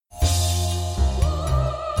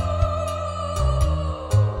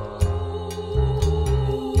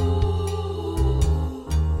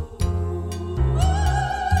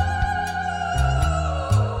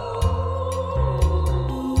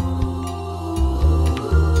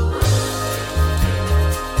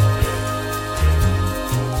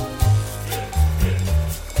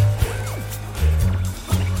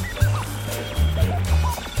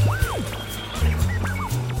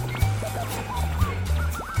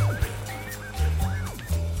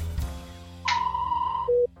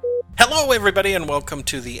Hello, everybody, and welcome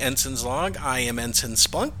to the Ensign's Log. I am Ensign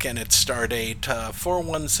Splunk, and it's Stardate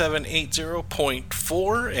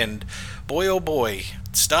 41780.4, and boy oh boy,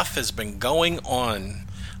 stuff has been going on.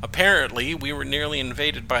 Apparently, we were nearly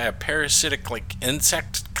invaded by a parasitic,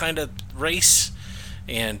 insect kind of race,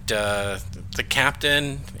 and the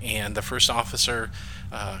captain and the first officer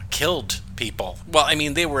killed people. Well, I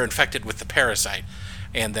mean, they were infected with the parasite,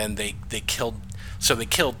 and then they killed. So they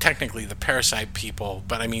killed technically the parasite people,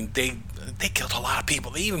 but I mean they killed a lot of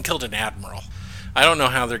people. They even killed an admiral. I don't know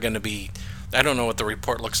how they're going to be. I don't know what the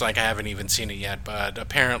report looks like. I haven't even seen it yet, but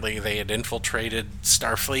apparently they had infiltrated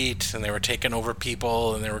Starfleet and they were taking over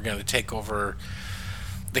people and they were going to take over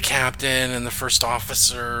the captain and the first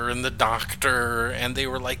officer and the doctor, and they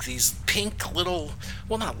were like these pink little,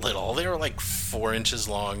 well, not little, they were like 4 inches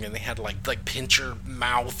long, and they had like pincher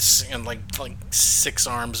mouths and like 6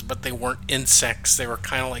 arms, but they weren't insects. They were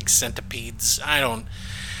kind of like centipedes.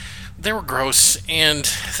 They were gross, and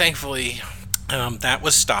thankfully that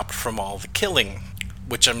was stopped from all the killing,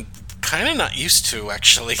 which I'm kind of not used to,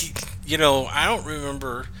 actually. I don't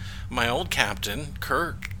remember my old captain,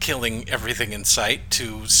 Kirk, killing everything in sight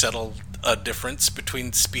to settle a difference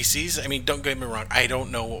between species. I mean, don't get me wrong, I don't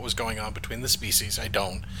know what was going on between the species. I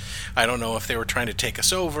don't know if they were trying to take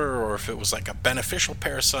us over, or if it was like a beneficial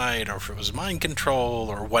parasite, or if it was mind control,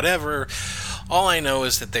 or whatever. All I know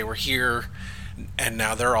is that they were here, and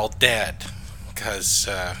now they're all dead. Because,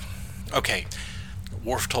 okay,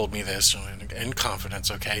 Worf told me this in confidence,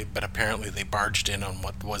 okay, but apparently they barged in on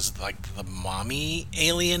what was like the mommy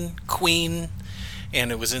alien queen,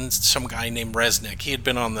 and it was in some guy named Resnick. He had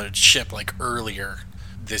been on the ship like earlier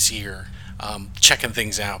this year, checking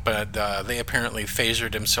things out, but they apparently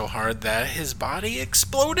phasered him so hard that his body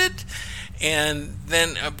exploded, and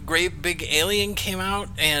then a great big alien came out,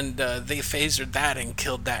 and they phasered that and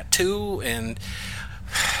killed that too, and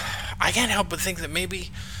I can't help but think that maybe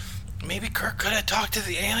Kirk could have talked to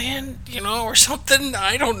the alien, or something.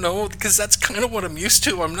 I don't know, because that's kind of what I'm used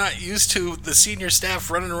to. I'm not used to the senior staff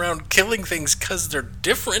running around killing things because they're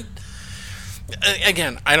different.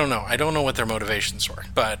 Again, I don't know. I don't know what their motivations were.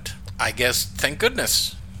 But I guess, thank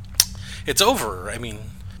goodness, it's over. I mean,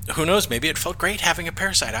 who knows? Maybe it felt great having a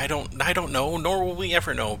parasite. I don't know, nor will we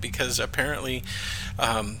ever know, because apparently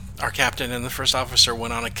our captain and the first officer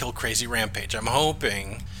went on a kill crazy rampage. I'm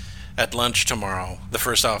hoping at lunch tomorrow, the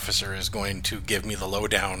first officer is going to give me the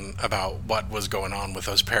lowdown about what was going on with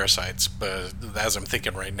those parasites. But as I'm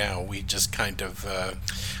thinking right now, we just kind of,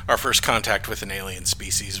 our first contact with an alien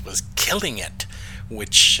species was killing it,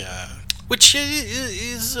 which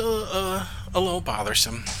is a little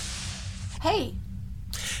bothersome. Hey,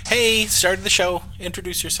 started the show.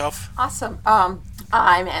 Introduce yourself. Awesome. I'm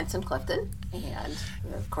Ensign Clifton, and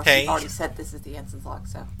of course Hey. you've already said this is the Ensign's Log,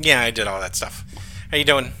 so. Yeah, I did all that stuff. How you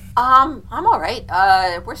doing? I'm all right.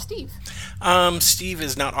 Where's Steve? Steve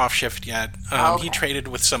is not off shift yet. Okay. He traded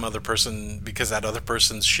with some other person because that other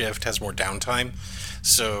person's shift has more downtime.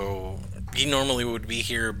 So he normally would be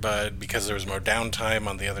here, but because there was more downtime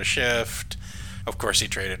on the other shift, of course he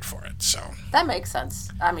traded for it. So That makes sense.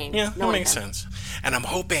 I mean, yeah, that knowing makes him. sense. And I'm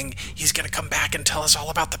hoping he's going to come back and tell us all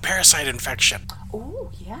about the parasite infection. Oh,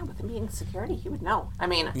 yeah, with him being security, he would know. I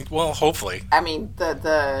mean, Well, hopefully.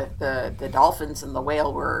 the dolphins and the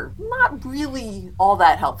whale were not really all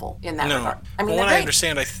that helpful in that No. regard. I mean, From what they're I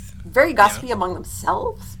understand, very gossipy among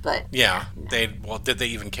themselves, but yeah, no. did they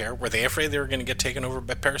even care? Were they afraid they were going to get taken over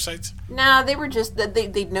by parasites? No, they were just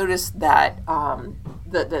they noticed that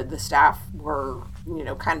the staff were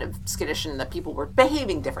kind of skittish and the people were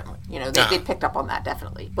behaving differently. They picked up on that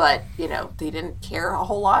definitely, but they didn't care a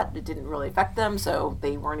whole lot. It didn't really affect them, so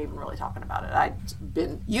they weren't even really talking about it.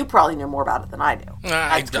 You probably know more about it than I do.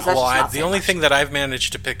 The only thing that I've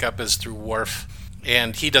managed to pick up is through Worf,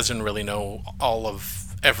 and he doesn't really know all of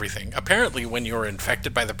everything. Apparently, when you were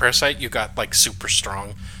infected by the parasite, you got super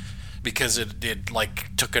strong because it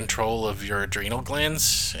took control of your adrenal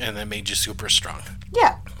glands, and that made you super strong.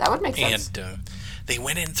 Yeah, that would make sense. And they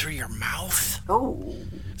went in through your mouth. Oh.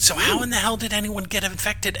 So how in the hell did anyone get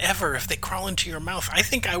infected ever if they crawl into your mouth? I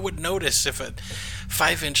think I would notice if a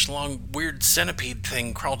 5-inch long weird centipede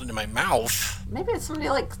thing crawled into my mouth. Maybe it's somebody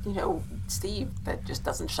like, Steve that just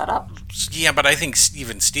doesn't shut up. Yeah, but I think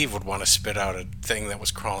even Steve would want to spit out a thing that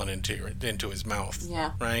was crawling into his mouth.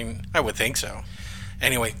 Yeah. Right? I would think so.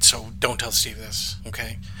 Anyway, so don't tell Steve this,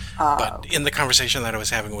 okay? But in the conversation that I was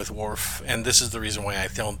having with Worf, and this is the reason why I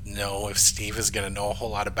don't know if Steve is going to know a whole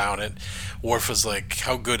lot about it, Worf was like,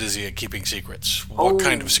 how good is he at keeping secrets? What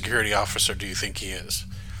kind of security officer do you think he is?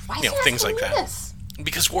 Why is he Things asking like me that. this?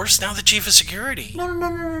 Because Worf's now the chief of security.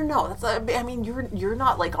 No. That's I mean, you're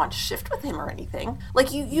not like on shift with him or anything.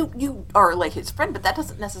 Like you are like his friend, but that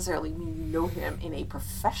doesn't necessarily mean you know him in a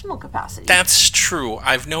professional capacity. That's true.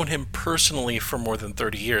 I've known him personally for more than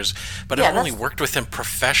 30 years, but I've only worked with him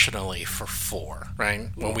professionally for 4, right?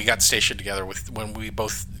 When we got stationed together, when we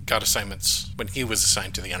both got assignments, when he was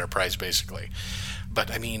assigned to the Enterprise, basically.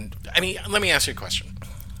 But I mean, let me ask you a question.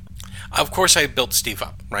 Of course, I built Steve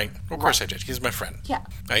up, right? Of course I did. He's my friend. Yeah.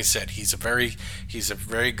 I said he's a very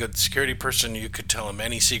good security person. You could tell him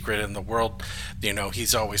any secret in the world. You know,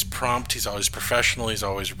 he's always prompt. He's always professional. He's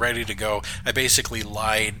always ready to go. I basically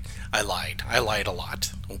lied. I lied a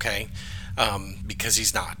lot. Okay, because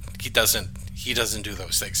he's not. He doesn't do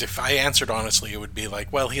those things. If I answered honestly, it would be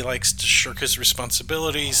like, well, he likes to shirk his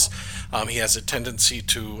responsibilities. He has a tendency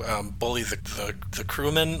to bully the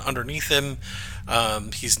crewmen underneath him.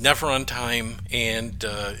 He's never on time, and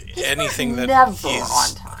anything that he's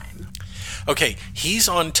on time. Okay, he's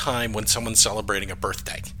on time when someone's celebrating a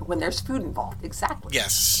birthday. When there's food involved, exactly.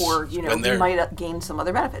 Yes. Or he might gain some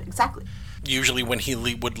other benefit, exactly. Usually when he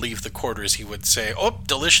would leave the quarters, he would say, "Oh,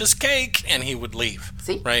 delicious cake," and he would leave.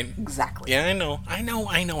 See? Right? Exactly. Yeah, I know.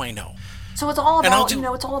 So it's all about,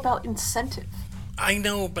 it's all about incentive. I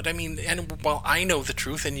know, but I mean, while I know the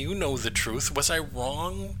truth and you know the truth, was I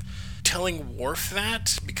wrong telling Worf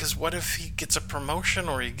that? Because what if he gets a promotion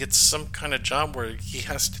or he gets some kind of job where he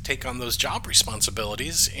has to take on those job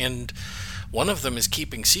responsibilities, and one of them is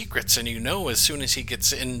keeping secrets, and as soon as he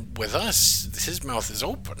gets in with us, his mouth is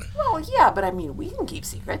open. Well, yeah, but I mean, we can keep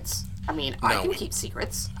secrets. I mean, I can keep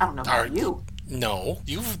secrets. I don't know about you. No,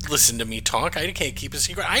 you've listened to me talk. I can't keep a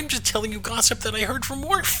secret. I'm just telling you gossip that I heard from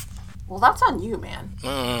Worf. Well, that's on you, man.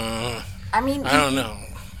 I mean, I don't know.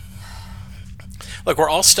 Look, we're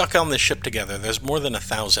all stuck on this ship together. There's more than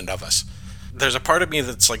 1,000 of us. There's a part of me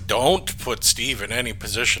that's like, don't put Steve in any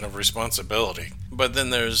position of responsibility. But then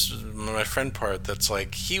there's my friend part that's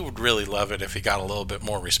like, he would really love it if he got a little bit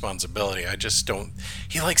more responsibility. I just don't.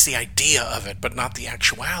 He likes the idea of it, but not the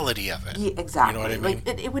actuality of it. Yeah, exactly. You know what I mean?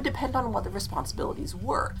 Like, it would depend on what the responsibilities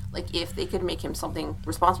were. Like, if they could make him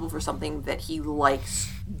responsible for something that he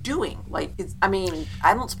likes doing. Like, I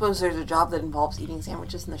don't suppose there's a job that involves eating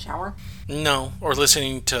sandwiches in the shower. No, or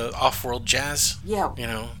listening to off-world jazz. Yeah.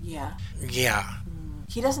 Yeah.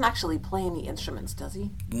 He doesn't actually play any instruments, does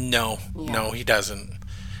he? No, he doesn't.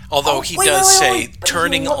 Although he does say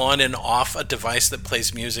turning on and off a device that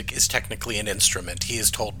plays music is technically an instrument. He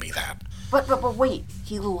has told me that. But wait,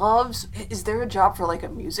 is there a job for like a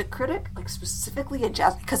music critic? Like specifically a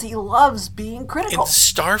jazz, because he loves being critical. In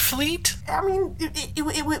Starfleet? I mean,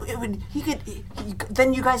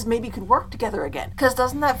 then you guys maybe could work together again. Because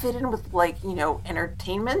doesn't that fit in with like,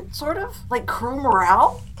 entertainment sort of? Like crew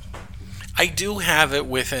morale? I do have it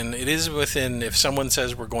within, if someone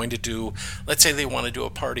says we're going to do, let's say they want to do a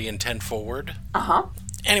party in 10 Forward. Uh-huh.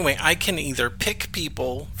 Anyway, I can either pick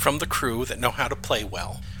people from the crew that know how to play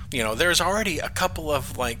well. There's already a couple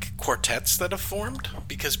of like quartets that have formed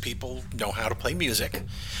because people know how to play music.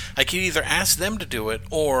 I can either ask them to do it,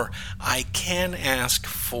 or I can ask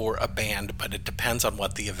for a band, but it depends on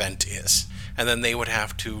what the event is. And then they would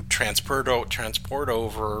have to transport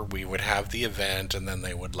over, we would have the event, and then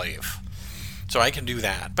they would leave. So I can do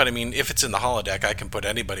that. But I mean, if it's in the holodeck, I can put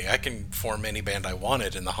anybody. I can form any band I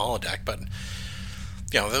wanted in the holodeck. But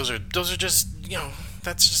those are just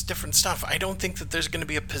that's just different stuff. I don't think that there's going to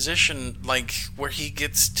be a position like where he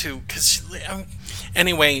gets to. Because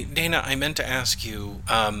anyway, Dana, I meant to ask you,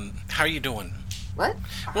 how are you doing? What?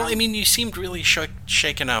 Well, I mean, you seemed really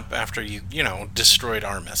shaken up after you destroyed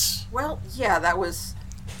Armis. Well, yeah, that was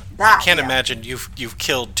that. I can't imagine you've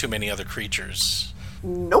killed too many other creatures.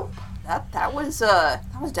 Nope. That was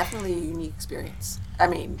definitely a unique experience. I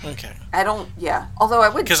mean, okay. Although I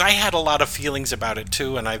would, because I had a lot of feelings about it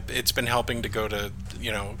too, and it's been helping to go to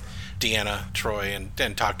Deanna Troy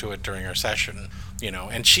and talk to it during our session.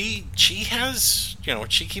 And she has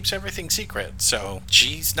she keeps everything secret, so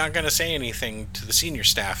she's not going to say anything to the senior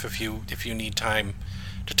staff if you need time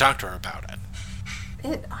to talk to her about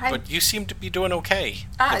it. But you seem to be doing okay.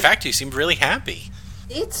 In fact, you seem really happy.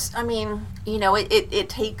 It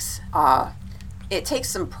takes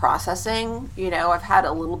some processing. I've had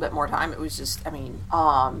a little bit more time. It was just,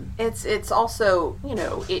 it's also,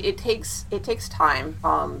 it takes time.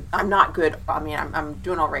 I'm not good. I'm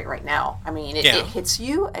doing all right now. It hits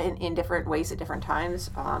you in different ways at different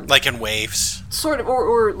times. Like in waves. Sort of,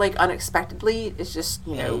 or like unexpectedly. It's just,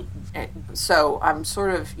 so I'm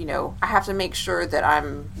sort of, I have to make sure that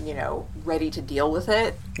I'm, ready to deal with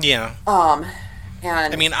it. Yeah.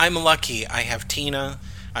 And I'm lucky. I have Tina,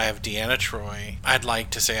 I have Deanna Troy. I'd like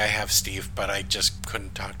to say I have Steve, but I just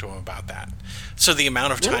couldn't talk to him about that. So the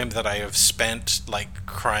amount of time that I have spent, like,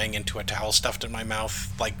 crying into a towel stuffed in my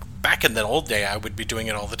mouth, like, back in the old day, I would be doing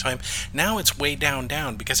it all the time. Now it's way down,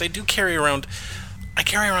 because I do carry around... I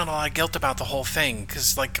carry around a lot of guilt about the whole thing,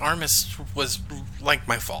 because, like, Armis was, like,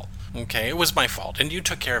 my fault. Okay, it was my fault, and you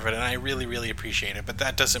took care of it, and I really, really appreciate it, but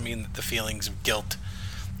that doesn't mean that the feelings of guilt...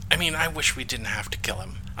 I mean, I wish we didn't have to kill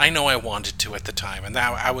him. I know I wanted to at the time, and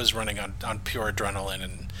now I was running on pure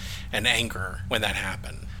adrenaline and anger when that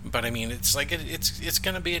happened. But, I mean, it's like, it's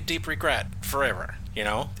going to be a deep regret forever, you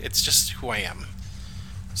know? It's just who I am.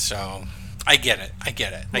 So, I get it. I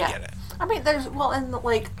get it. I mean, there's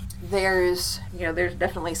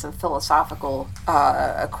definitely some philosophical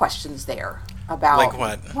questions there about... Like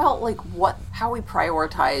what? Well, how we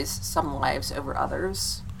prioritize some lives over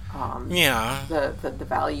others. The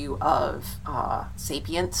value of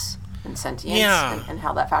sapience and sentience and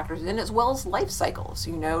how that factors in, as well as life cycles.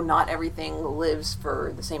 You know, not everything lives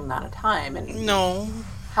for the same amount of time, and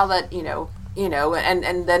how that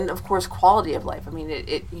and then of course quality of life. I mean,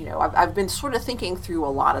 I've been sort of thinking through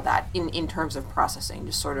a lot of that in terms of processing.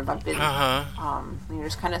 Just sort of I've been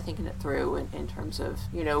just kind of thinking it through in terms of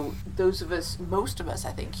most of us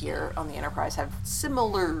I think here on the Enterprise have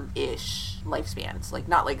similar-ish lifespans, like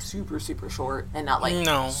not like super super short and not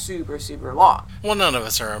like super super long. Well, none of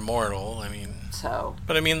us are immortal. I mean,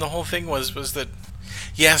 but I mean the whole thing was that.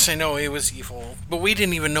 Yes, I know he was evil, but we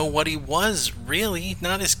didn't even know what he was, really.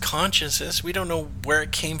 Not his consciousness. We don't know where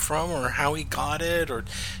it came from or how he got it or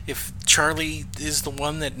if Charlie is the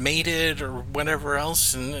one that made it or whatever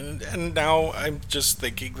else. And now I'm just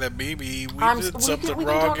thinking that maybe we did something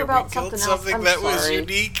wrong and we killed something that was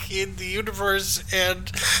unique in the universe.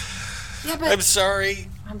 And I'm sorry.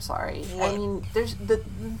 I'm sorry. What? I mean, there's the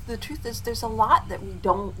truth is there's a lot that we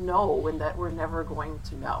don't know and that we're never going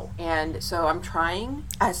to know. And so I'm trying,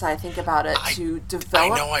 as I think about it, to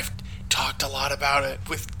develop... I know I've talked a lot about it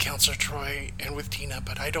with Counselor Troy and with Tina,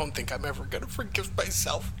 but I don't think I'm ever going to forgive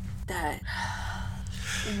myself. I'm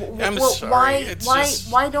sorry.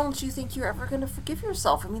 Why don't you think you're ever going to forgive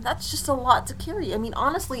yourself? I mean, that's just a lot to carry. I mean,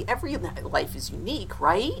 honestly, every life is unique,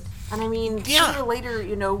 right? And I mean, sooner or later,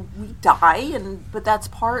 we die, but that's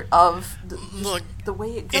part of the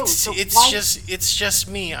way it goes. It's just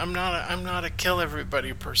me. I'm not a kill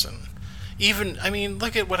everybody person. Even, I mean,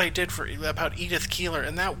 look at what I did about Edith Keeler,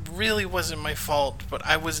 and that really wasn't my fault, but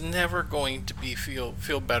I was never going to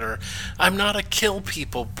feel better. I'm not a kill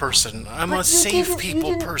people person. I'm a save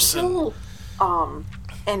people person. You didn't kill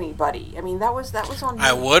anybody. I mean, that was on you.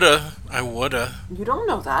 I woulda. You don't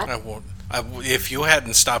know that. I won't. If you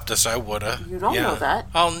hadn't stopped us, I woulda. You don't know that.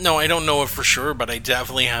 No, I don't know it for sure, but I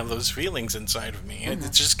definitely have those feelings inside of me. Mm-hmm.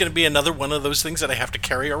 It's just going to be another one of those things that I have to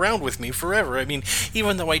carry around with me forever. I mean,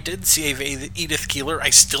 even though I did save Edith Keeler, I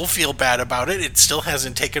still feel bad about it. It still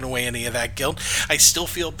hasn't taken away any of that guilt. I still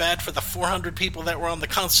feel bad for the 400 people that were on the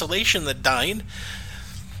Constellation that died.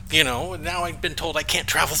 Now I've been told I can't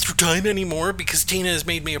travel through time anymore because Tina has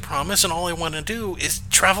made me a promise, and all I want to do is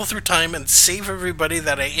travel through time and save everybody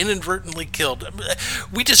that I inadvertently killed.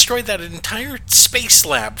 We destroyed that entire space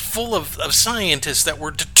lab full of scientists that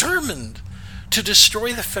were determined to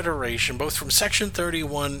destroy the Federation, both from Section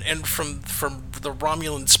 31 and from the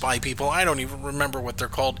Romulan spy people. I don't even remember what they're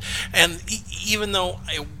called. And even though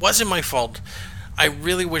it wasn't my fault, I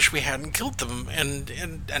really wish we hadn't killed them, and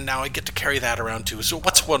now I get to carry that around too. So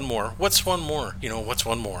what's one more? What's one more? What's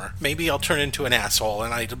one more? Maybe I'll turn into an asshole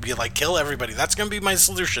and I'll be like, kill everybody. That's going to be my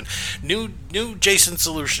solution. New Jason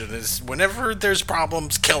solution is whenever there's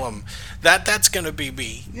problems, kill them. That's going to be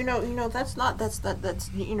me. That's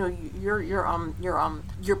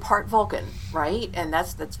you're part Vulcan, right? And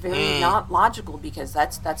that's very not logical, because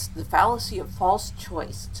that's the fallacy of false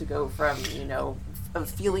choice to go from, of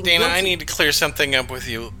feeling Dana, guilty. I need to clear something up with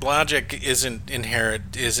you. Logic isn't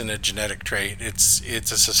a genetic trait. It's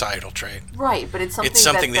a societal trait. Right, but it's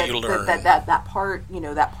something that you learn. That part,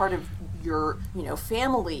 that part of your,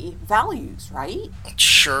 family values, right?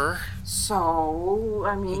 Sure. So,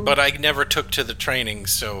 I mean... But I never took to the training,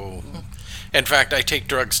 so... In fact, I take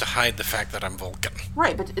drugs to hide the fact that I'm Vulcan.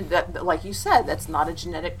 Right, but that, like you said, that's not a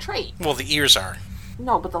genetic trait. Well, the ears are.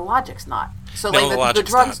 No, but the logic's not. So the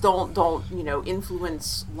drugs don't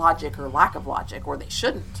influence logic or lack of logic, or they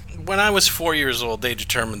shouldn't. When I was 4 years old, they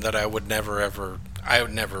determined that I would never ever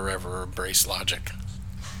embrace logic.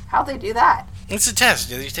 How'd they do that? It's a test.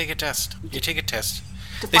 You take a test.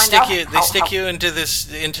 They stick you into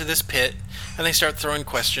this pit, and they start throwing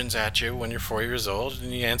questions at you when you're 4 years old,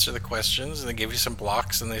 and you answer the questions, and they give you some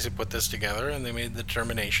blocks, and they say, put this together, and they made the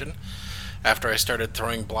determination. after I started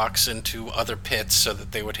throwing blocks into other pits so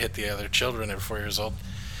that they would hit the other children at 4 years old,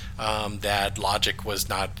 that logic was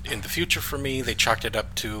not in the future for me. They chalked it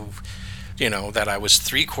up to, that I was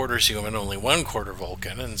 3/4 human, only 1/4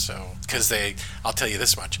 Vulcan, and so I'll tell you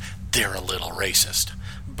this much, they're a little racist.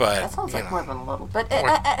 But that sounds like more than a little. But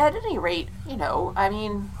at any rate, I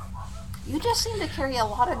mean, you just seem to carry a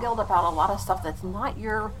lot of guilt about a lot of stuff that's not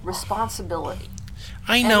your responsibility.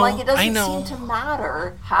 I know. And, it doesn't seem to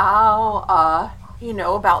matter how,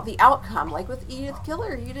 about the outcome. Like with Edith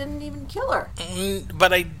Killer, you didn't even kill her.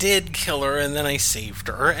 But I did kill her, and then I saved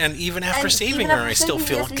her, and even after saving her, I still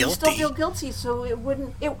feel guilty. You still feel guilty, so it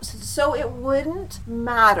wouldn't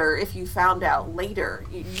matter if you found out later.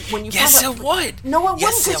 When you yes, found out, it would. No, it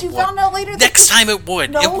wouldn't, because you found out later. Next time it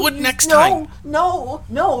would. It would next time. No.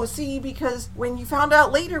 See, because when you found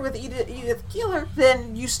out later with Edith Keeler,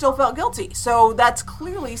 then you still felt guilty. So that's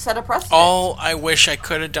clearly set a precedent. All I wish I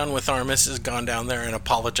could have done with Armis is gone down there and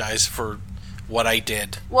apologize for what I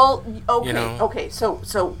did. Well, okay. So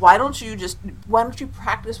why don't you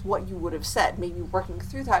practice what you would have said? Maybe working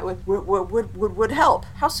through that would help.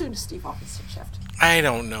 How soon is Steve off his shift? I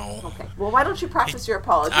don't know. Okay. Well, why don't you practice your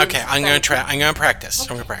apology? Okay, I'm gonna practice. Okay.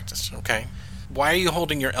 I'm gonna practice. Okay. Why are you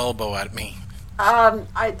holding your elbow at me? I'm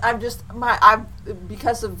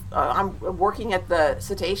working at the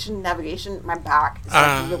cetacean navigation. My back is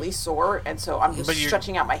really sore, and so I'm just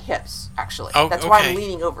stretching out my hips. Actually, that's why I'm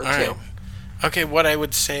leaning over too. Right. Okay, what I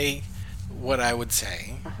would say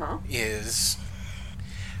is,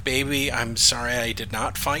 baby, I'm sorry I did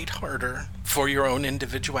not fight harder for your own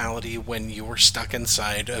individuality when you were stuck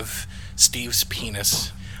inside of Steve's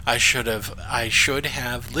penis. I should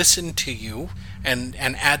have listened to you and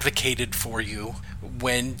advocated for you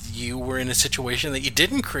when you were in a situation that you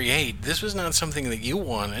didn't create. This was not something that you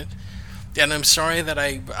wanted. And I'm sorry that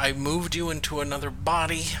I moved you into another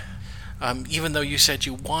body, even though you said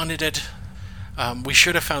you wanted it. We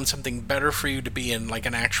should have found something better for you to be in, like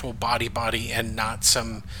an actual body, and not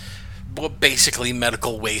some, basically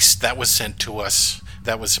medical waste that was sent to us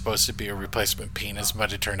that was supposed to be a replacement penis,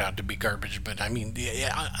 but it turned out to be garbage. But I mean,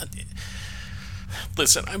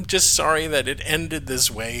 listen, I'm just sorry that it ended this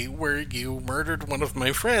way, where you murdered one of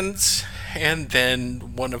my friends, and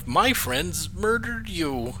then one of my friends murdered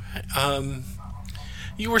you.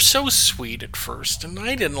 You were so sweet at first, and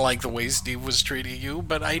I didn't like the way Steve was treating you,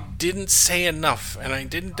 but I didn't say enough, and I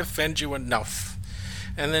didn't defend you enough.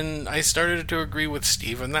 And then I started to agree with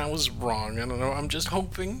Steve, and that was wrong. I don't know, I'm just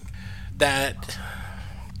hoping that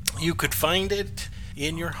you could find it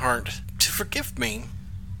in your heart to forgive me.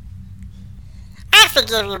 I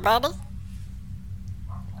forgive you, buddy.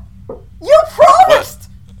 You promised!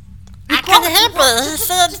 I couldn't help it. He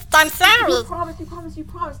said, I'm sorry. You promised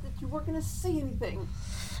that you weren't going to say anything.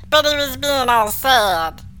 But he was being all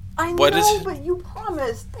sad. I know, but you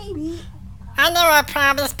promised, baby. I know I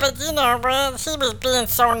promised, but he was being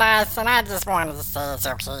so nice, and I just wanted to say it's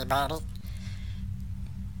okay, buddy.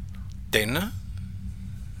 Dana?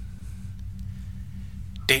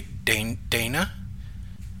 Dana?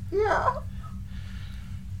 Yeah?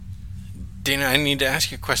 Dana, I need to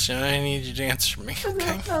ask you a question. I need you to answer me,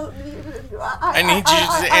 okay? I need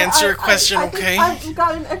you to answer a question, okay? I've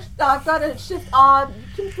got a shift on.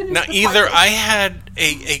 Now, either I had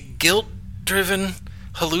a guilt-driven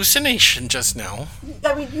hallucination just now.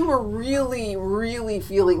 I mean, you were really, really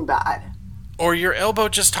feeling bad. Or your elbow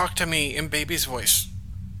just talked to me in baby's voice.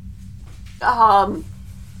 So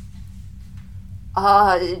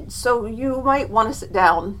you might want to sit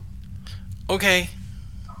down. Okay.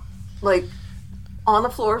 Like, on the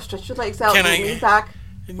floor, stretch your legs out, lean back.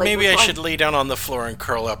 Maybe I should lay down on the floor and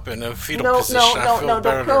curl up in a fetal position. No,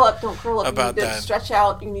 don't curl up. Don't curl up. About you need to that. stretch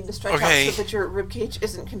out. You need to stretch out so that your ribcage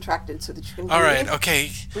isn't contracted, so that you can breathe. All right, okay.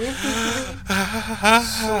 Breathe.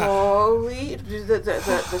 Slowly. Do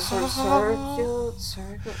the sort of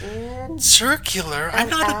circle in. Circular? I'm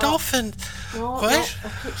not a dolphin. No, what?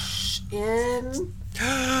 No. Okay, in.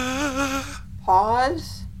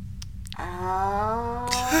 Pause. Out.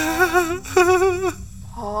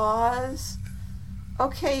 Pause.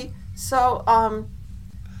 Okay, so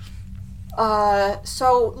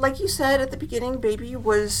like you said at the beginning, baby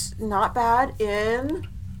was not bad in.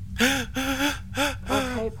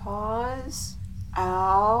 Okay, pause.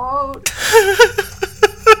 Out.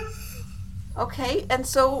 Okay, and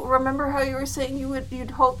so remember how you were saying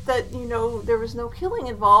you'd hope that there was no killing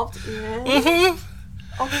involved in. Mm-hmm.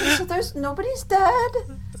 Okay, so nobody's dead.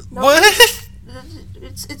 What?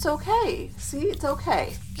 It's okay. See, it's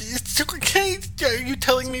okay. It's okay? Are you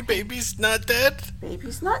telling me baby's not dead?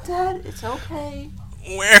 Baby's not dead. It's okay.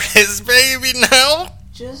 Where is baby now?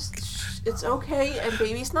 Just it's okay, and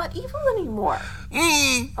baby's not evil anymore.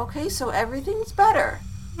 Mm, Okay, so everything's better.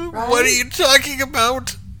 Right? what are you talking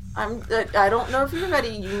about? I don't know if you're ready.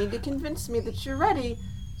 You need to convince me that you're ready.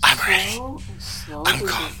 I'm ready. Slow I'm breathing.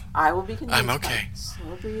 calm. I will be convinced. I'm okay.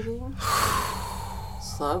 Slow breathing.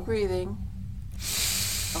 Slow breathing.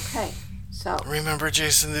 Okay, so. Remember,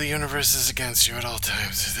 Jason, the universe is against you at all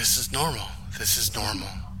times. This is normal. This is normal.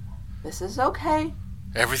 This is okay.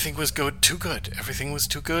 Everything was too good. Everything was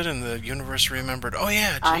too good, and the universe remembered. Oh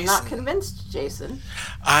yeah, Jason. I'm not convinced, Jason.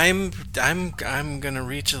 I'm gonna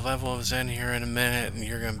reach a level of Zen here in a minute, and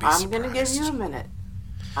you're gonna be surprised. I'm gonna give you a minute.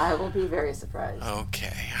 I will be very surprised.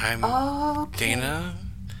 Okay, Okay. Dana.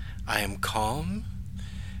 I am calm,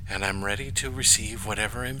 and I'm ready to receive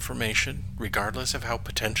whatever information, regardless of how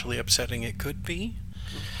potentially upsetting it could be.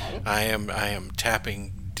 Okay. I am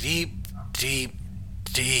tapping deep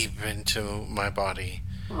into my body,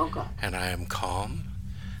 Oh God. and I am calm.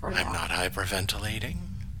 For I'm now. not hyperventilating.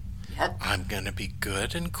 Yet. I'm gonna be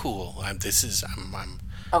good and cool. I'm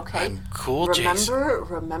Okay. I'm cool, Jason.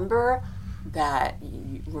 Remember that.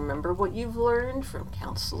 Remember what you've learned from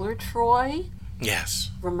Counselor Troy. Yes.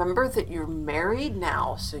 Remember that you're married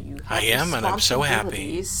now, so you have I am, and I'm so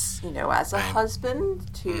happy. responsibilities, as a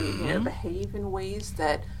husband to behave in ways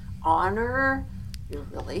that honor your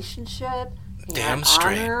relationship and Damn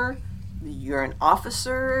straight. honor you're an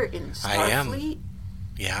officer in I am. Starfleet.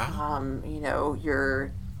 Yeah.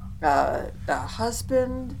 You're a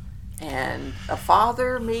husband and a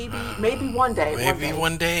father, maybe one day. Maybe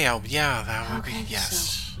one day I'll. Yeah, that would Okay, be.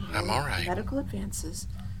 Yes, so, I'm all right. Medical advances.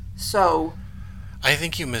 So, I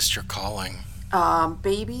think you missed your calling.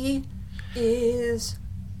 baby is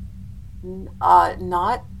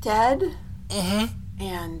not dead,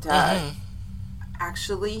 and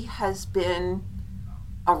actually has been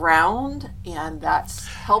around, and that's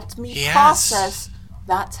helped me Yes. process.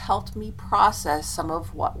 That's helped me process some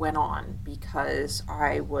of what went on because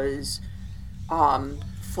I was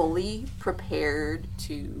fully prepared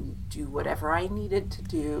to do whatever I needed to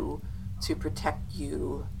do to protect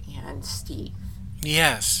you and Steve.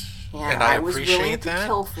 Yes, And I I was appreciate willing to that.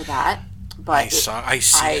 kill for that. But I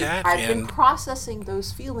see that, I've been and processing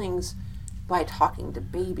those feelings by talking to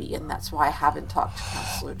baby, and that's why I haven't talked to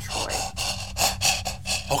Counselor Troy.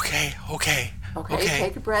 okay. Okay,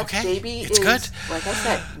 take a breath. Okay. Baby It's is, good. like I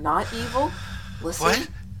said, not evil. Listen, What?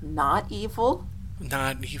 not evil.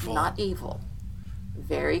 Not evil. Not evil.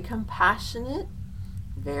 Very compassionate,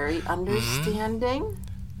 very understanding.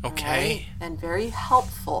 Okay. Right? And very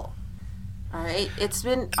helpful. All right. It's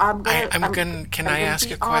been. Can I ask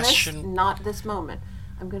a question? Not this moment.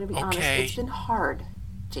 I'm going to be honest. Okay. It's been hard,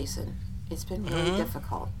 Jason. It's been really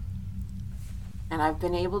difficult, and I've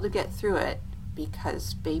been able to get through it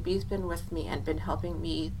because baby's been with me and been helping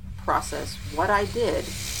me process what I did,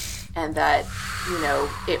 and that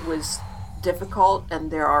it was difficult, and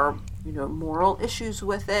there are moral issues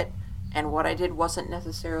with it, and what I did wasn't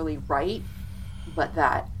necessarily right, but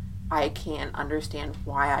that I can understand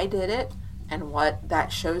why I did it and what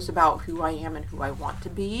that shows about who I am and who I want to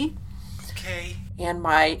be, Okay. and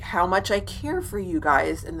how much I care for you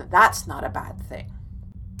guys, and that's not a bad thing.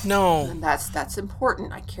 No. And that's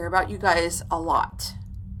important. I care about you guys a lot.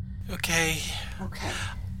 Okay. Okay.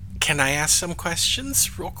 Can I ask some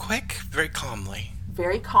questions real quick, very calmly?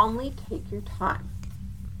 Very calmly, take your time.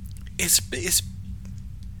 Is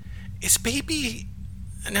baby?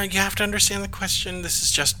 Now you have to understand the question. This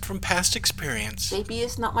is just from past experience. Baby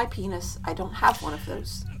is not my penis. I don't have one of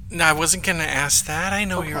those. No, I wasn't gonna ask that. I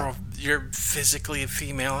know Okay. you're physically a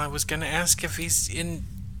female. I was gonna ask if he's in,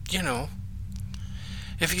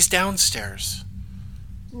 if he's downstairs.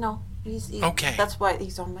 No, he's Okay. That's why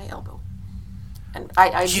he's on my elbow. And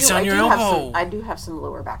I He's do, on I your do have elbow. some, I do have some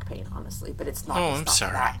lower back pain, honestly, but it's not. Oh, it's I'm not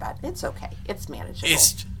sorry. that bad. It's okay. It's manageable.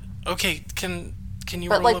 It's okay. Can you?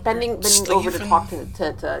 But roll like up bending your over sleeve to and- talk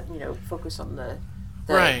to focus on the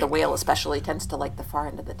Right. the whale especially tends to like the far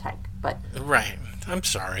end of the tank. But Right. I'm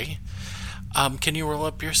sorry. Can you roll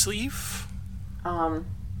up your sleeve? yeah,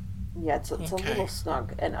 it's a Okay. little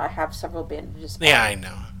snug, and I have several bandages. Yeah, on, I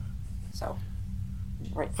know. So,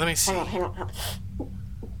 right. Let me see. Hang on.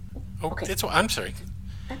 Oh, Okay. I'm sorry.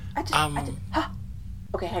 I did.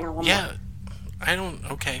 Okay, hang on one Yeah. more. I don't.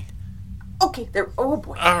 Okay. Okay, there. Oh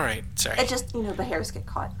boy. All right. Sorry. It just the hairs get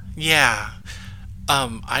caught. Yeah.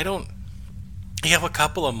 I don't. You have a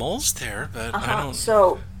couple of moles there, but I don't.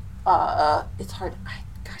 So, it's hard.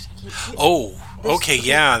 Gosh, I can't. Oh. Okay.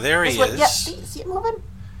 Yeah. There he This one, is. yeah, see it moving?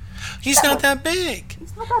 He's that not one. that big.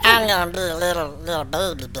 It's not that I'm big. gonna be a little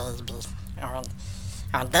baby.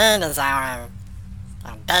 On Dana's arm.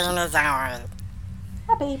 On Dana's arm.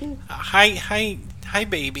 Hi, baby. Hi. Hi,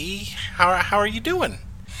 baby. How are you doing?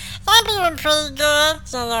 I'm doing pretty good,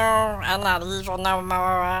 I'm not evil no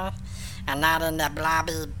more. I'm not in the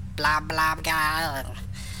blobby, blob guy.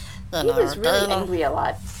 And, He was really Dana, angry a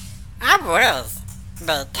lot. I was.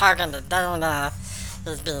 But talking to Dana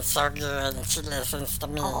has been so good, and she listens to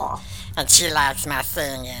me. Aw. And she likes my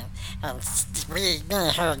singing. And me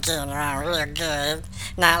and her getting around real good.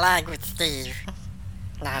 Not like with Steve.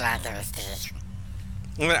 Not like with Steve.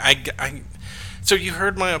 So you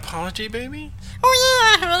heard my apology, baby? Oh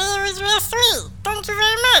yeah, I heard it was real sweet. Thank you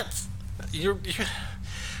very much. You're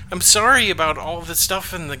I'm sorry about all the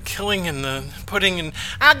stuff and the killing and the pudding and...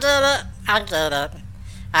 I get it.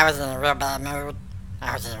 I was in a real bad mood.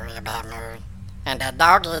 And that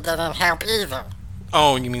doggy didn't help either.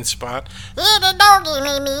 Oh, you mean Spot? Yeah, the doggy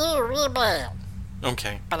made me real bad.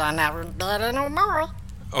 Okay. But I'm not bad no more.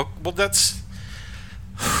 Oh, well, that's...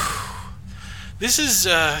 This is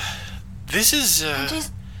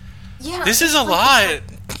Just, yeah. This is a lot.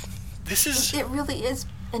 This is... It really is.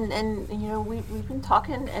 And we've been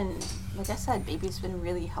talking, and like I said, baby's been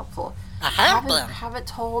really helpful. I haven't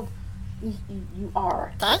told... You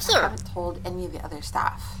are. Thank you. I haven't told any of the other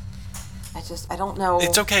staff. I don't know.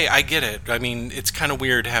 It's okay, I get it. I mean, it's kind of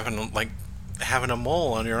weird having a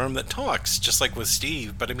mole on your arm that talks, just like with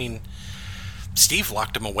Steve. But I mean, Steve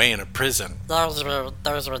locked him away in a prison. Those were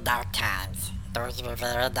dark times. Those were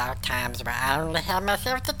very dark times where I only had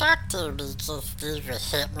myself to talk to because Steve would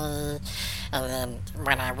hit me. And then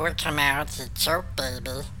when I would come out, he'd choke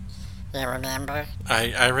baby. You remember?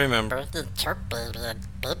 I remember. He'd choke baby, and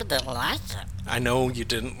baby didn't like it. I know you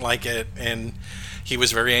didn't like it, and he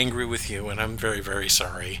was very angry with you, and I'm very, very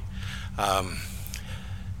sorry. I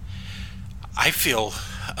feel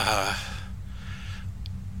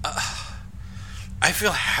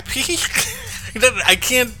happy. I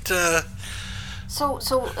can't. So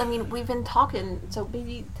I mean, we've been talking. So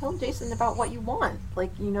baby, tell Jason about what you want.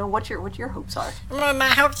 Like, what your hopes are. Well, my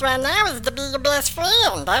hopes right now is to be your best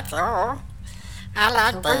friend. That's all. I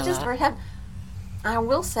like that. I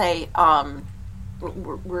will say, I've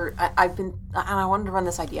been, and I wanted to run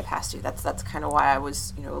this idea past you. That's kind of why I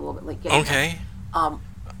was, a little bit late getting Okay. there.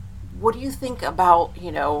 What do you think about,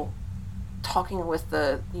 talking with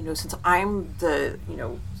the, since I'm the,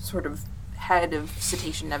 sort of head of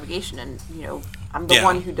cetacean navigation, and I'm the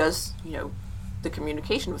one who does the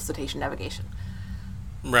communication with cetacean navigation.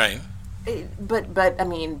 Right. But I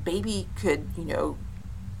mean, baby could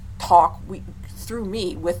talk through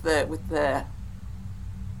me with the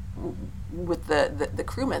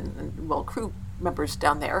crewmen and crew members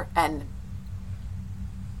down there, and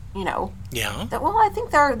Yeah. I think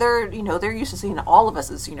they're used to seeing all of us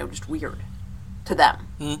as just weird to them.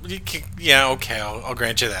 Yeah. Okay. I'll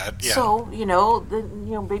grant you that. Yeah. So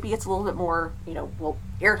baby gets a little bit more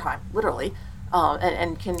airtime, literally,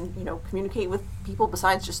 and can communicate with people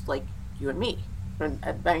besides just like you and me. And,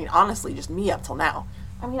 I mean, honestly, just me up till now.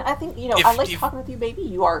 I mean, I think I like talking with you, baby.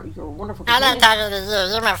 You're a wonderful. I like talking to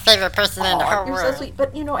you. You're my favorite person in the whole you're world. So sweet.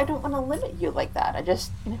 But I don't want to limit you like that. I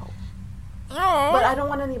just Oh. But I don't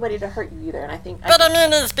want anybody to hurt you either. And I think. I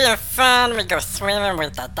mean, it's been fun. We go swimming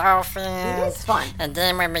with the dolphins. It is fun. And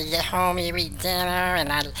then when we get home, you eat dinner,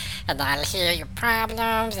 and I'll hear your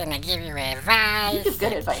problems, and I give you advice. You give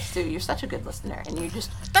good advice too. You're such a good listener, and you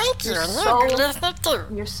just. Thank you. You're a good listener too.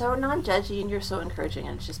 You're so non-judgy, and you're so encouraging,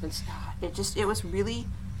 and it's just been. It was really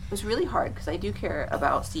hard because I do care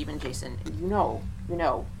about Steve and Jason. And you know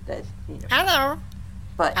that. I know.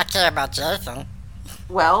 But I care about Jason.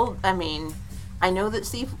 Well, I mean, I know that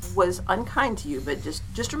Steve was unkind to you, but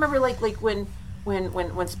just remember, like when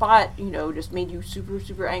Spot, just made you super,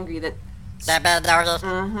 super angry that bad doggy?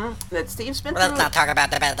 Mm-hmm. That Steve's been through. Let's not talk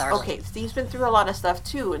about the bad doggy. Okay, Steve's been through a lot of stuff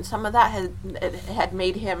too, and some of that had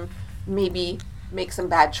made him maybe make some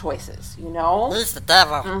bad choices, He's the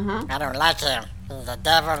devil. Mm-hmm. I don't like him. He's the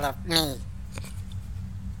devil of me.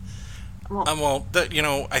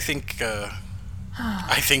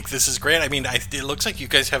 I think this is great. I mean, it looks like you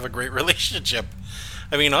guys have a great relationship.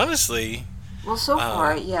 I mean, honestly. Well, so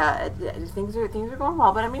far, yeah, things are going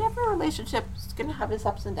well. But I mean, every relationship is going to have its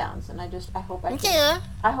ups and downs, and I hope I can. Yeah.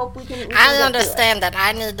 I hope we can. I understand that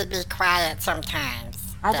I need to be quiet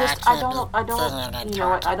sometimes. I don't. I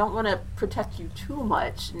don't want to protect you too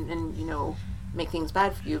much, and make things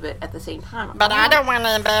bad for you, but at the same time. But I don't want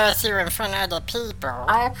to embarrass you in front of other people.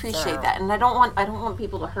 I appreciate that, and I don't want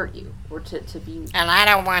people to hurt you or to be. And I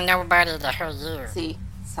don't want nobody to hurt you. See,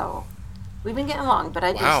 so we've been getting along, but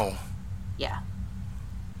I just. Wow. Yeah.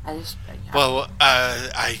 I just. Well,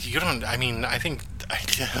 you don't. I mean, I think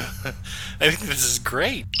this is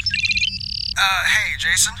great. Hey,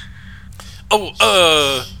 Jason.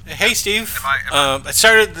 Hey, Steve. Am I- I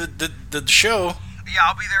started the show. Yeah,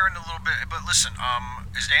 I'll be there in a little bit. But listen,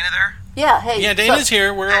 is Dana there? Yeah, hey. Yeah, Dana's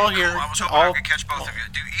here. We're all Cool. here. I was hoping I could catch both of you.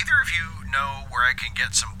 Do either of you know where I can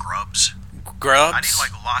get some grubs? Grubs. I need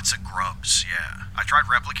like lots of grubs. Yeah, I tried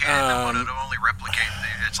replicating them, but it'll only replicate.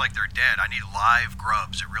 It's like they're dead. I need live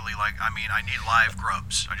grubs. I need live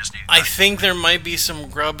grubs. I just need. I think there might be some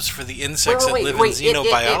grubs for the insects Wait, that live wait, in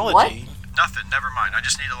xenobiology. Nothing. Never mind. I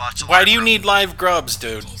just need lots of. Why live do you grubs. need live grubs,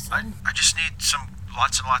 dude? I just need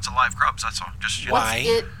lots and lots of live grubs. That's all. Just Why?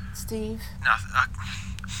 What's it, Steve? Nothing.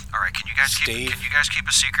 All right. Can you guys Steve? keep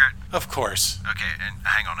a secret? Of course. Okay, and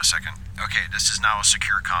hang on a second. Okay, this is now a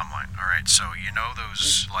secure comm line. All right, so you know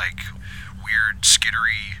those like weird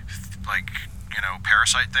skittery,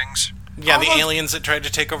 parasite things? Yeah, the aliens that tried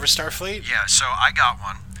to take over Starfleet. Yeah, so I got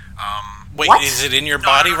one. Wait, What? is it in your No,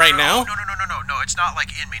 body no, no, right no, now? No, it's not like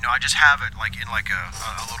in me. No, I just have it like in like a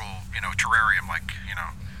little terrarium,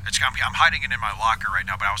 I'm hiding it in my locker right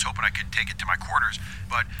now. But I was hoping I could take it to my quarters.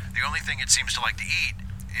 But the only thing it seems to like to eat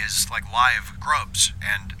is like live grubs,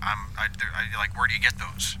 and like, where do you get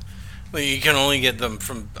those? Well, you can only get them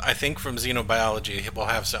from xenobiology. We'll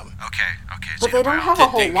have some. Okay. But they don't have a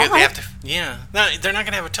whole lot. They have to, yeah. No, they're not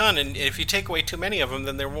going to have a ton, and if you take away too many of them,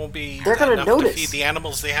 then there won't be They're gonna enough notice. to feed the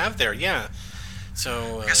animals they have there. Yeah.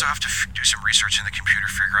 So. I guess I'll have to do some research in the computer,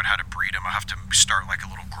 figure out how to breed them. I'll have to start like a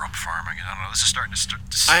little grub farm. I don't know. This is starting to.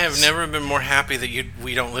 I have never been more happy that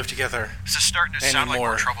we don't live together. This is starting to sound like anymore.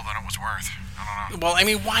 more trouble than it was worth. I don't know. Well, I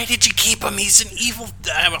mean, why did you keep him? He's an evil.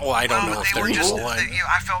 Well, I don't know if They they're were just. evil.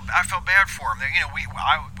 I felt bad for him.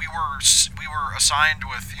 We were assigned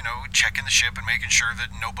with checking the ship and making sure that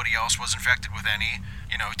nobody else was infected with any.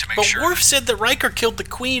 To make But sure. Worf said that Riker killed the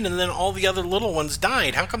queen, and then all the other little ones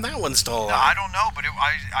died. How come that one's still No, I alive? don't know, but it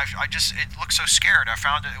looked so scared. I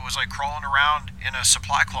found it was like crawling around in a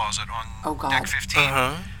supply closet on deck 15,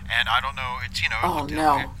 and I don't know. It's Oh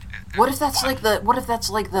no! What if that's like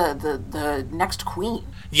the next queen?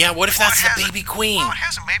 Yeah, what if Well, that's it the hasn't- baby queen? Well, it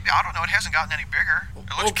hasn't. Maybe I don't know. It hasn't gotten any bigger.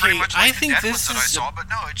 It looks Okay, pretty much I like think the dead this ones that I is saw. But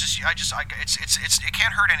no, it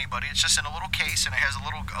can't hurt anybody. It's just in a little case, and it has a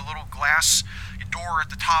little glass door at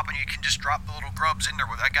the top, and you can just drop the little grubs in there.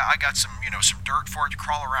 I got some some dirt for it to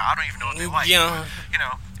crawl around. I don't even know what they like. Yeah.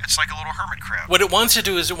 But, it's like a little hermit crab. What it wants to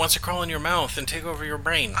do is it wants to crawl in your mouth and take over your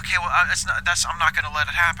brain. Okay, well, I'm not going to let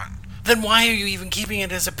it happen. Then why are you even keeping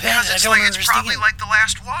it as a pet? Because I don't it's understand. probably like the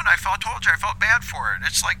last one. I told you, I felt bad for it.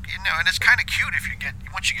 It's like and it's kind of cute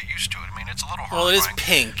once you get used to it. I mean, it's a little horrifying. Well, it is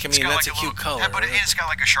pink. I It's mean, got that's like a cute color. Yeah, but it's got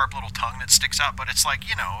like a sharp little tongue that sticks out. But it's like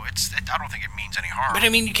I don't think it means any harm. But I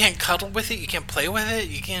mean, you can't cuddle with it. You can't play with it.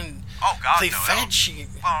 You can't play no, fetch.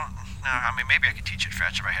 Well, no, I mean maybe I could teach it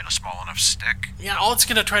fetch if I had a small enough stick. Yeah, all it's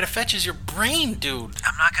gonna try to fetch is your brain, dude.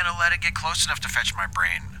 I'm not gonna let it get close enough to fetch my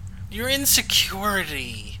brain. Your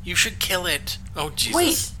insecurity. You should kill it. Oh, Jesus.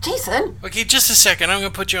 Wait, Jason. Okay, just a second. I'm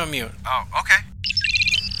gonna put you on mute. Oh, okay.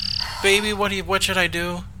 Baby, what should I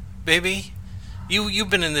do? Baby? You've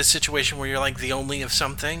been in this situation where you're like the only of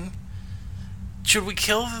something. Should we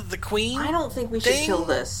kill the queen? I don't think we should Thing? kill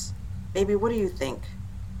this. Baby, what do you think?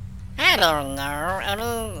 I don't know. I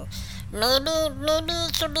mean, maybe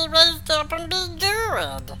it should be raised up and be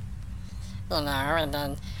good. And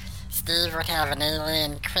then Steve would have an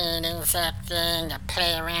alien queen insect thing to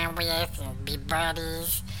play around with and be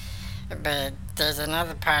buddies. But there's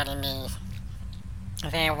another part of me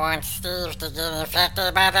that wants Steve to get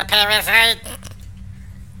infected by the parasite.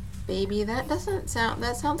 Baby, that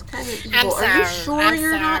sounds kind of evil. I'm Are you sorry, sure I'm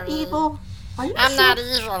you're not sorry. evil? Are you I'm sure? not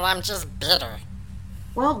evil, I'm just bitter.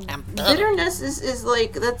 Well, I'm bitter. bitterness is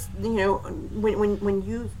like that's when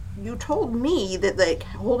you told me that like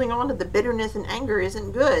holding on to the bitterness and anger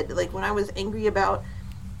isn't good. Like when I was angry about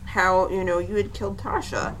how you had killed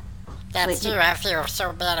Tasha, That's Like, true, I feel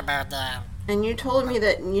so bad about that. and you told me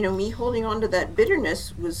that me holding on to that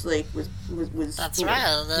bitterness was That's you know,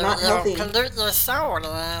 right, not healthy. it'll pollute your soul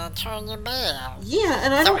and turn you bad. Yeah,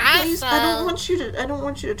 and I So don't I please. I don't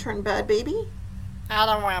want you to turn bad, baby. I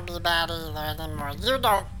don't want to be bad either anymore. You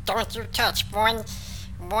don't you touch one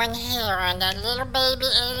hair on that little baby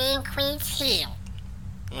alien queen's heel.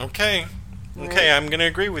 Okay. Okay, I'm gonna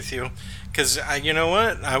agree with you. Because, you know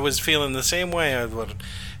what? I was feeling the same way.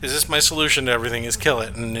 Is this my solution to everything? Is kill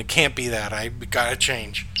it. And it can't be that. I gotta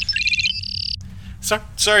change.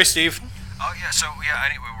 Sorry, Steve. Oh yeah. So yeah.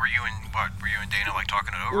 Anyway, were you and Dana like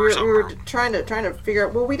talking it over We or were, something? we were or- trying to figure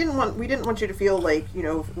out. Well, we didn't want you to feel like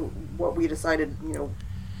what we decided.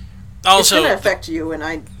 Also, it's gonna affect you, and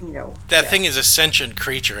I that yeah. thing is a sentient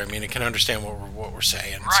creature. I mean, it can understand what we're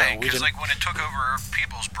saying. Right, So we because didn't. like when it took over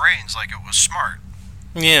people's brains, like it was smart.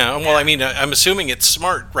 Yeah. Well, I mean, I'm assuming it's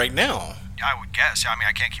smart right now. I would guess. I mean,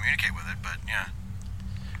 I can't communicate with it, but yeah.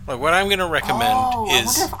 Like, what I'm going to recommend I is...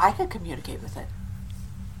 wonder if I could communicate with it.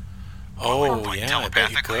 Oh, Like yeah, I bet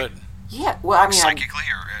you telepathically? could. Yeah, well, I mean, Psychically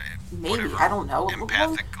or maybe, whatever. I don't know.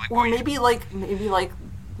 Empathically. Well, maybe like,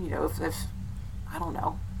 you know, if I don't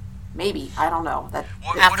know. Maybe, I don't know. That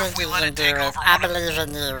What I if think we you let can it do take it. over? I believe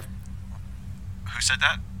in you. Who said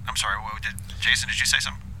that? I'm sorry. Jason, did you say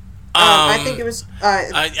something? I think it was.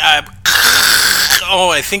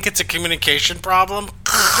 I think it's a communication problem.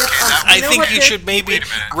 I think you should maybe... Wait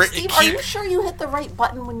a minute. Steve, are you sure you hit the right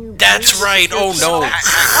button when you... That's right. Oh, no.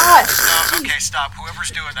 Gosh. Okay, stop.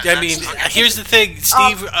 Whoever's doing that. I mean, here's the thing,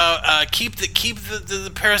 Steve. Keep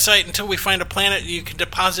the parasite until we find a planet you can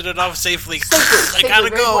deposit it off safely. I gotta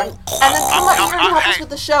very go. important. And then come up here and help us with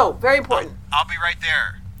the show. Very important. I'll be right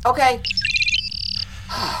there. Okay.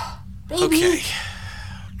 Baby. Okay.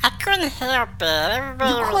 I couldn't help it.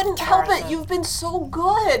 Everybody You was couldn't help it. talking. You've been so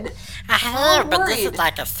good. I know, but this worried. is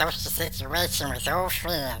like a social situation with old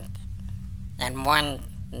friends and one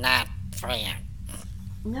not friend.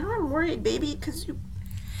 Now I'm worried, baby, because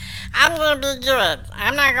I'm gonna be good.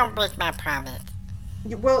 I'm not gonna break my promise.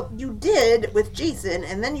 you did with Jason,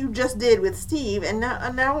 and then you just did with Steve, and now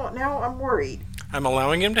I'm worried. I'm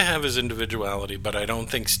allowing him to have his individuality, but I don't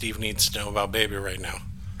think Steve needs to know about Baby right now.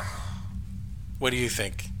 What do you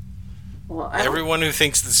think? Well, Everyone who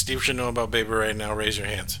thinks that Steve should know about Baby right now, raise your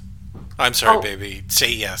hands. I'm sorry, Oh. Baby.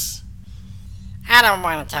 Say yes. I don't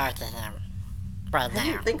want to talk to him right I now.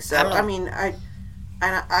 didn't think so. I mean,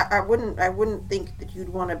 I wouldn't think that you'd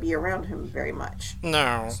want to be around him very much.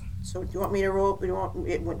 No. So do you want me to roll? Do you want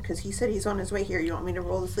it? Because he said he's on his way here. You want me to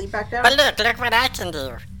roll the sleep back down? But look what I can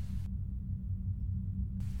do.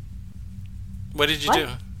 What did you What? do?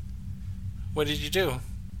 What did you do?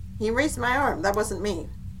 He raised my arm. That wasn't me.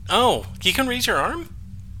 Oh, he can raise your arm?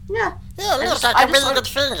 Yeah. Yeah, look, just- I I can just really like- good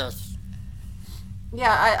fingers.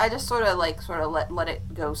 Yeah, I just sort of let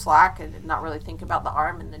it go slack and not really think about the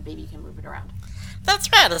arm, and then baby can move it around. That's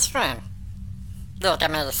right, it's fun. Look, I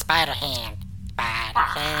made a spider hand. Spider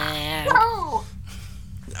hand. No,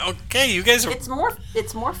 Okay, you guys are... it's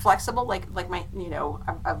more flexible. Like my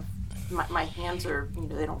my hands are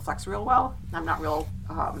they don't flex real well. I'm not real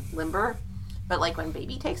limber, but like when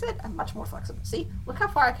baby takes it, I'm much more flexible. See, look how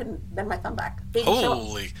far I can bend my thumb back. Baby, show up.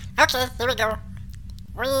 Holy... Okay, here we go.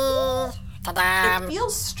 Whee! Ta-da! It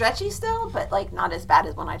feels stretchy still, but like not as bad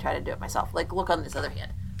as when I try to do it myself. Like look on this other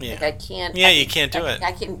hand. Yeah. Like I can't. Yeah, you can't do it.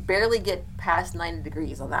 I can barely get past 90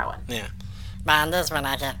 degrees on that one. Yeah. But on this one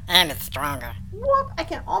I can, and it's stronger. Whoop! I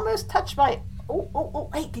can almost touch my. Oh!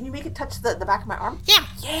 Hey, can you make it touch the back of my arm? Yeah.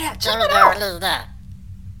 Yeah, There check we it go, out. look at that.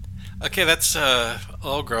 Okay, that's a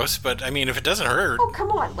little gross, but I mean, if it doesn't hurt... Oh, come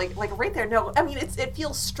on, like right there. No, I mean it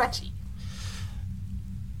feels stretchy.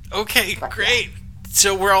 Okay, But, great.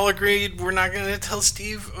 So we're all agreed we're not going to tell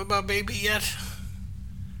Steve about Baby yet?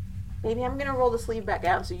 Baby, I'm gonna roll the sleeve back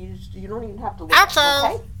out, so you don't even have to look. Okay.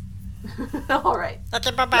 At it, okay. All right.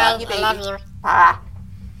 Okay, bye-bye. Love you, I love baby. you. Bye.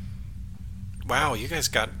 Wow, you guys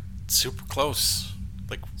got super close.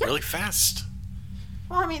 Like, really fast.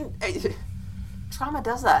 Well, I mean, trauma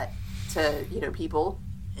does that to people,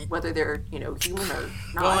 whether they're human or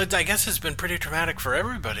not. Well, I guess it's been pretty traumatic for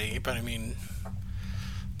everybody, but I mean...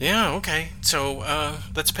 Yeah, okay. So,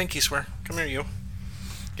 let's pinky swear. Come here, you.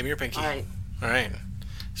 Give me your pinky. All right. All right.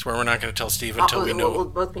 Swear we're not going to tell Steve until we know... We'll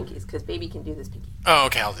both pinkies, because baby can do this pinky. Oh,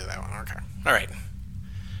 okay, I'll do that one. Okay. All right.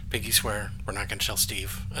 Pinky swear we're not going to tell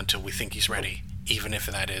Steve until we think he's ready, even if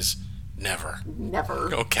that is never.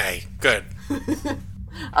 Never. Okay, good.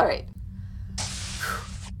 All right.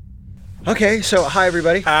 Okay, so hi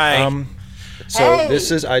everybody. Hi. So Hey.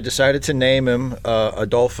 this is I decided to name him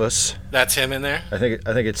Adolphus. That's him in there? I think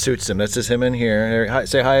it suits him. This is him in here. Hi,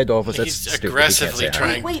 say hi, Adolphus. That's He's stupid. He can't aggressively say hi.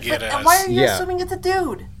 trying Wait, to get but us. why are you Yeah. assuming it's a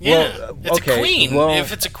dude? Yeah, Well, it's okay, a queen. well-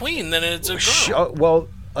 If it's a queen, then it's a girl. Well,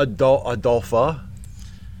 Adolpha,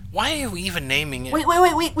 Why are we even naming it?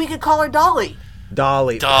 Wait. We could call her Dolly.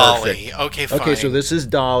 Dolly. Dolly. Perfect. Okay, fine. Okay, so this is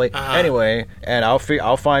Dolly. Uh-huh. Anyway, and I'll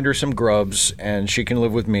find her some grubs, and she can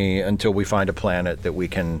live with me until we find a planet that we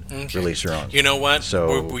can release her on. You know what?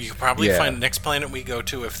 So, we could probably yeah. find the next planet we go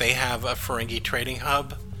to. If they have a Ferengi trading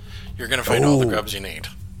hub, you're going to find all the Ooh. grubs you need.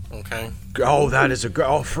 Okay? Oh, that is a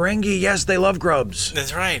Ferengi. Yes, they love grubs.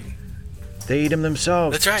 That's right. They eat them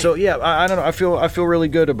themselves. That's right. So yeah, I don't know. I feel really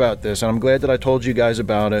good about this, and I'm glad that I told you guys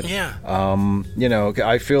about it. Yeah.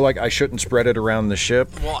 I feel like I shouldn't spread it around the ship.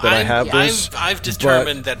 Well, that I have this. I've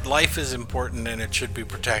determined that life is important and it should be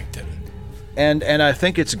protected. And I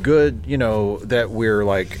think it's good, that we're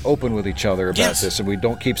like open with each other about Yes. this, and we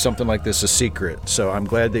don't keep something like this a secret. So I'm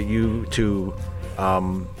glad that you two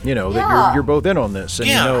you know, Yeah. that you're both in on this, and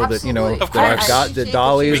Yeah, you know that, you know, absolutely. Of that I've course. got that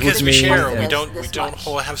Dolly is Because with we me. share, and- we This don't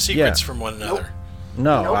much. have secrets Yeah. from one another.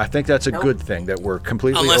 No, Nope. I think that's a Nope. good thing that we're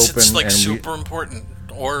completely Unless open. it's like and super important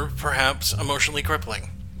or perhaps emotionally crippling.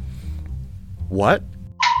 What?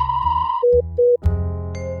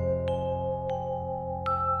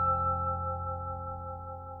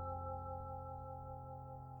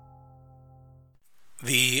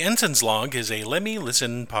 The Ensign's Log is a Lemmy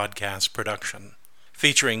Listen podcast production,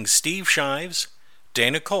 featuring Steve Shives,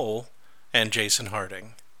 Dana Cole, and Jason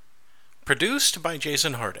Harding. Produced by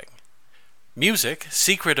Jason Harding. Music,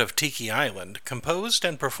 Secret of Tiki Island, composed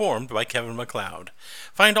and performed by Kevin MacLeod.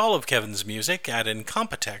 Find all of Kevin's music at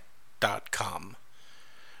incompetech.com.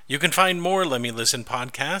 You can find more Lemmy Listen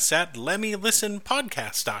podcasts at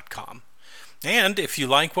lemmylistenpodcast.com. And if you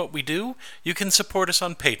like what we do, you can support us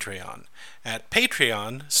on Patreon at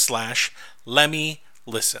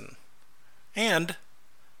patreon.com/lemmylisten. And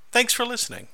thanks for listening.